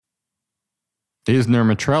Is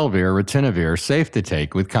nirmatrelvir ritonavir safe to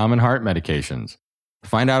take with common heart medications?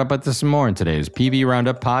 Find out about this and more in today's PV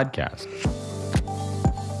Roundup podcast.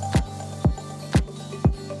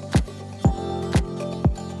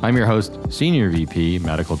 I'm your host, Senior VP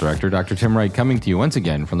Medical Director Dr. Tim Wright, coming to you once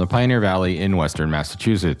again from the Pioneer Valley in Western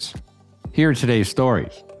Massachusetts. Here are today's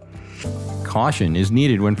stories. Caution is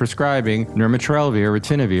needed when prescribing nirmatrelvir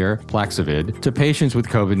ritonavir Plaxavid to patients with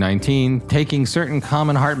COVID-19 taking certain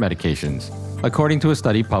common heart medications, according to a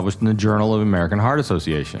study published in the Journal of American Heart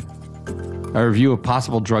Association. A review of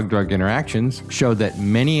possible drug-drug interactions showed that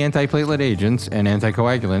many antiplatelet agents and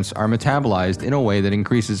anticoagulants are metabolized in a way that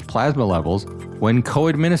increases plasma levels when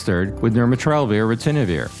co-administered with nirmatrelvir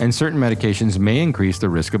ritonavir, and certain medications may increase the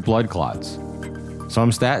risk of blood clots.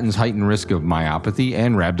 Some statins heighten risk of myopathy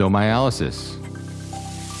and rhabdomyolysis.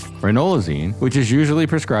 Ranolazine, which is usually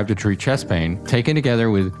prescribed to treat chest pain, taken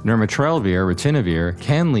together with nirmatrelvir ritonavir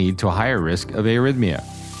can lead to a higher risk of arrhythmia.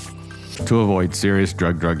 To avoid serious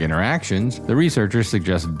drug-drug interactions, the researchers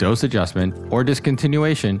suggest dose adjustment or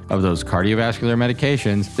discontinuation of those cardiovascular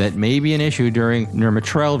medications that may be an issue during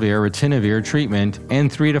nirmatrelvir ritonavir treatment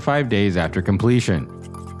and 3 to 5 days after completion.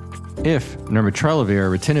 If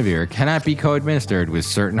nirmatrelvir ritonavir cannot be co-administered with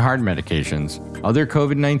certain heart medications, other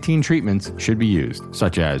COVID-19 treatments should be used,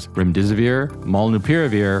 such as remdesivir,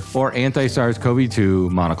 molnupiravir, or anti-SARS-CoV-2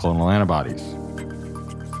 monoclonal antibodies.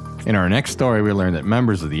 In our next story, we learn that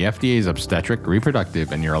members of the FDA's Obstetric,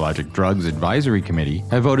 Reproductive, and Urologic Drugs Advisory Committee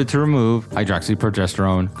have voted to remove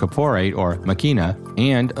hydroxyprogesterone caporate, or Makena,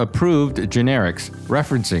 and approved generics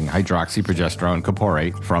referencing hydroxyprogesterone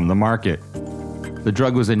caporate from the market. The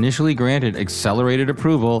drug was initially granted accelerated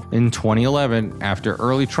approval in 2011 after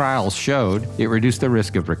early trials showed it reduced the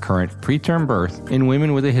risk of recurrent preterm birth in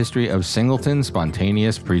women with a history of singleton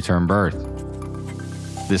spontaneous preterm birth.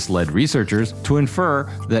 This led researchers to infer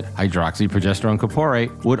that hydroxyprogesterone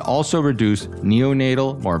caporate would also reduce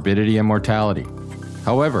neonatal morbidity and mortality.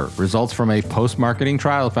 However, results from a post-marketing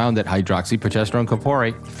trial found that hydroxyprogesterone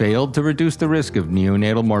caporate failed to reduce the risk of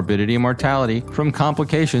neonatal morbidity and mortality from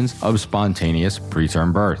complications of spontaneous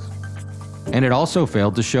preterm birth. And it also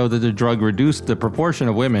failed to show that the drug reduced the proportion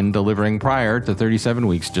of women delivering prior to 37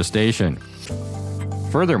 weeks gestation.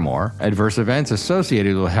 Furthermore, adverse events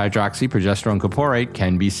associated with hydroxyprogesterone caporate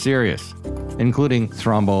can be serious, including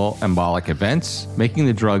thromboembolic events, making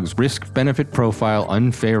the drug's risk-benefit profile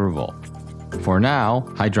unfavorable. For now,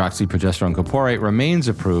 hydroxyprogesterone caporate remains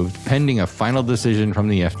approved pending a final decision from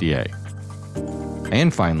the FDA.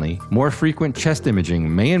 And finally, more frequent chest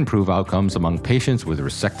imaging may improve outcomes among patients with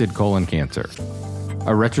resected colon cancer.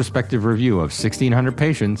 A retrospective review of 1,600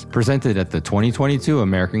 patients presented at the 2022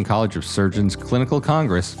 American College of Surgeons Clinical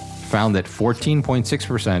Congress found that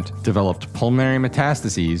 14.6% developed pulmonary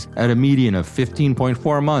metastases at a median of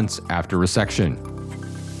 15.4 months after resection.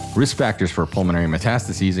 Risk factors for pulmonary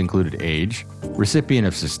metastases included age, recipient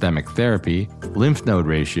of systemic therapy, lymph node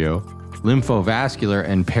ratio, lymphovascular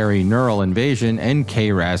and perineural invasion, and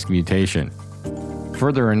KRAS mutation.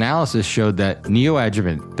 Further analysis showed that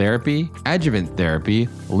neoadjuvant therapy, adjuvant therapy,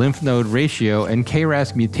 lymph node ratio, and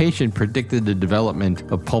KRAS mutation predicted the development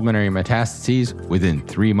of pulmonary metastases within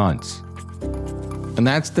 3 months. And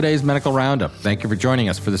that's today's Medical Roundup. Thank you for joining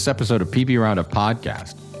us for this episode of PB Roundup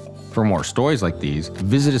Podcast. For more stories like these,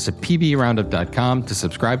 visit us at pbroundup.com to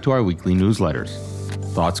subscribe to our weekly newsletters.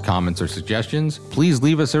 Thoughts, comments, or suggestions? Please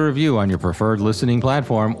leave us a review on your preferred listening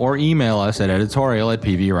platform or email us at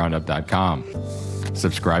editorial@pbroundup.com.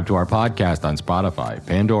 Subscribe to our podcast on Spotify,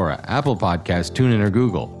 Pandora, Apple Podcasts, TuneIn, or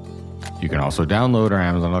Google. You can also download our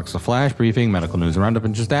Amazon Alexa Flash Briefing, Medical News Roundup,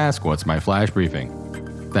 and just ask, what's my Flash Briefing?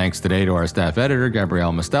 Thanks today to our staff editor,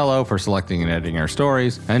 Gabrielle Mostello, for selecting and editing our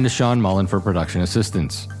stories, and to Sean Mullen for production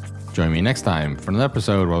assistance. Join me next time for another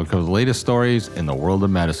episode where we'll cover the latest stories in the world of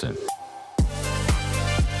medicine.